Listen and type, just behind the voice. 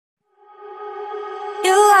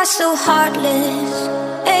are so heartless,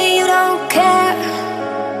 and you don't care.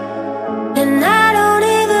 And I don't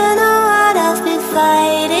even know what I've been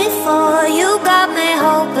fighting for. You got me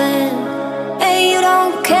hoping, and you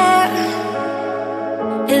don't care.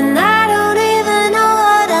 And I don't even know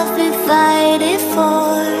what I've been fighting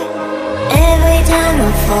for. Every time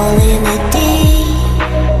I fall in the deep,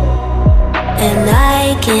 and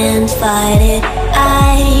I can't fight it,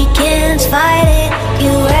 I can't fight it.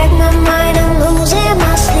 You wreck my mind, I'm losing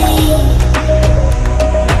my sleep.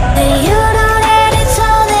 And you know that it's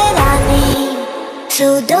all that I need, so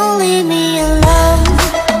don't leave me alone.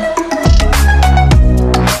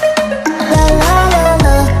 La la la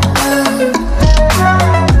la,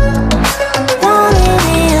 don't leave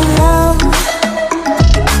me alone.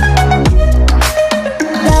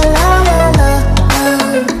 La la la la,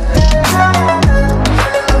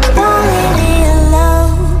 don't leave me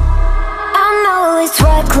alone. I know it's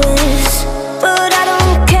reckless, but I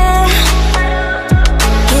don't care.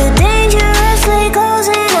 You're dangerously close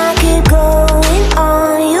and I keep going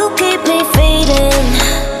on. You keep me fading,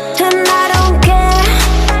 and I don't care.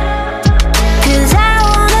 'Cause I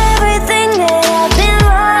want everything that I've been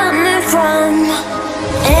running from.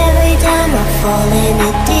 Every time I fall in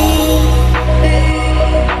the deep,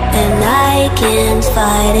 and I can't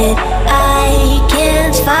fight it, I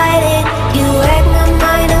can't fight it. You wreck my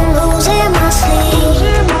mind, I'm losing my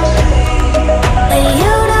sleep. And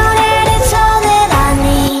you know that it's all that I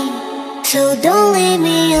need, so don't leave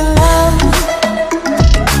me alone.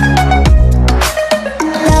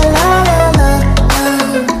 La la la la,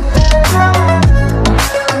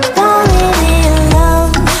 don't leave me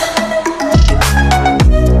alone.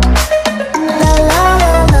 La la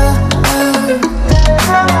la la,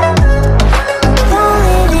 don't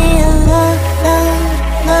leave me alone.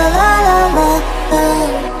 La la la la,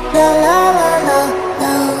 la la la la,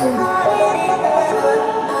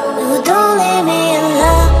 don't leave me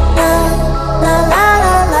alone. La la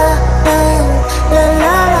la la, la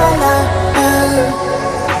la la la,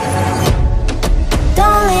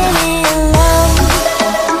 don't leave me alone.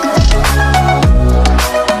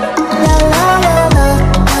 La la la la,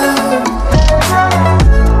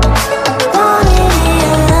 don't leave me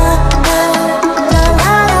alone. La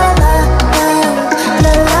la la la,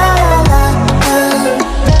 la la la la,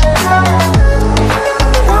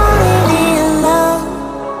 don't leave me alone.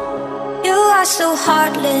 You are so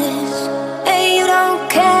heartless, and you don't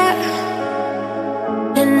care.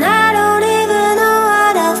 And I don't even know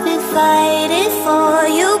what I've been fighting for.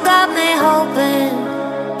 You got me hoping,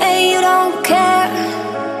 and you don't care.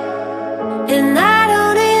 And I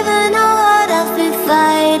don't even know what I've been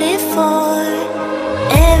fighting for.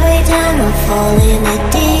 Every time I fall in the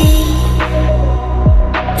deep,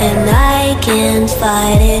 and I can't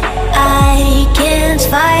fight it, I can't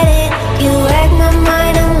fight it. You wreck my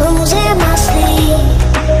mind, I'm losing my sleep.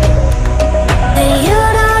 And you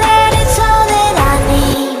know that it's all that I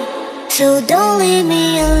need, so don't leave me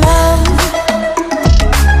alone.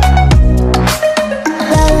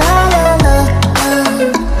 La la la la,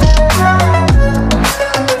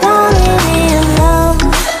 don't leave me alone.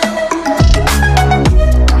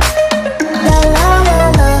 La la la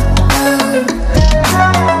la,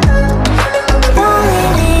 don't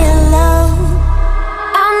leave me alone.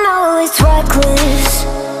 I know it's reckless,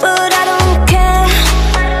 but I don't care.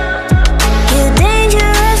 You're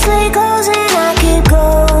dangerously close and I keep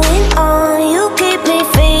going on. You keep me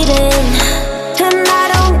fading, and I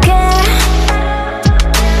don't care.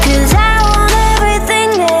 'Cause I want everything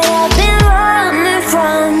that I've been running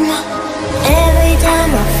from. Every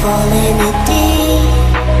time I fall in the deep,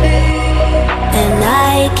 and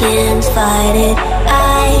I can't fight it,